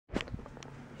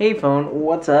Hey phone,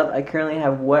 what's up? I currently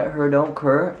have wet her don't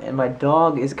cur and my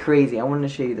dog is crazy. I wanted to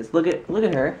show you this. Look at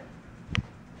her.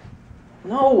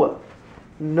 No.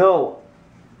 No.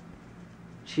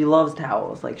 She loves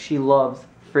towels. Like she loves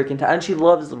freaking towels. And she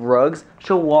loves rugs.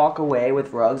 She'll walk away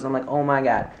with rugs. I'm like, oh my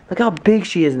god. Look how big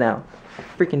she is now.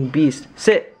 Freaking beast.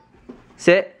 Sit.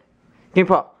 Sit. Give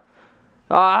me paw.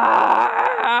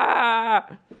 Ah!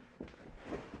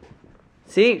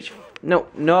 See? No,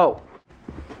 no.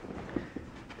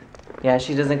 Yeah,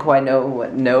 she doesn't quite know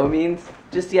what no means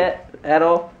just yet at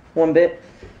all, one bit.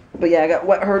 But yeah, I got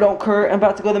wet her don't cur. I'm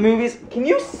about to go to the movies. Can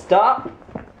you stop?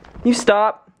 You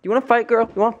stop. You want to fight, girl?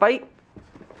 You want to fight?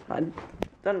 I've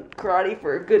done karate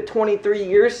for a good 23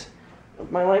 years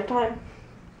of my lifetime.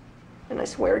 And I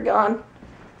swear to God.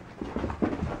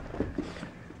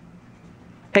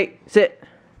 Hey, sit.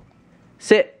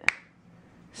 Sit.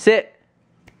 Sit.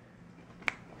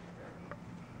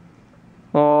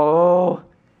 Oh.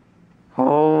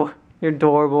 Oh, you're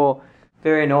adorable.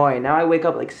 Very annoying. Now I wake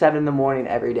up like 7 in the morning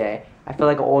every day. I feel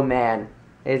like an old man.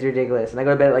 It's ridiculous. And I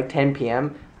go to bed at like 10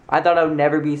 p.m. I thought I would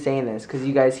never be saying this because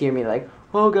you guys hear me like,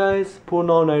 oh guys, pulled an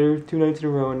all-nighter 2 nights in a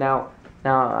row. Now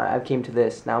I came to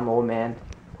this. Now I'm an old man.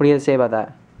 What are you going to say about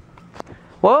that?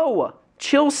 Whoa!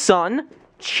 Chill, son.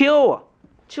 Chill.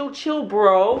 Chill,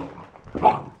 bro.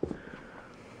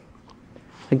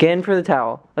 Again for the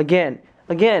towel. Again.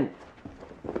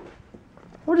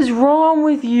 What is wrong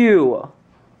with you?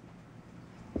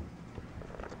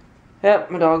 Yep,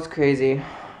 my dog's crazy.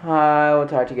 I will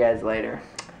talk to you guys later.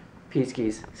 Peace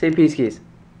keys. Say peace keys.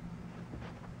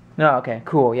 No, okay,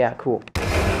 cool, yeah, cool.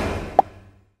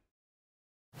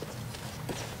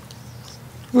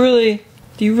 Really?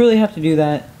 Do you really have to do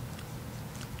that?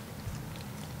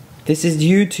 This is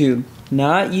YouTube,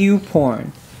 not you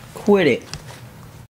porn. Quit it.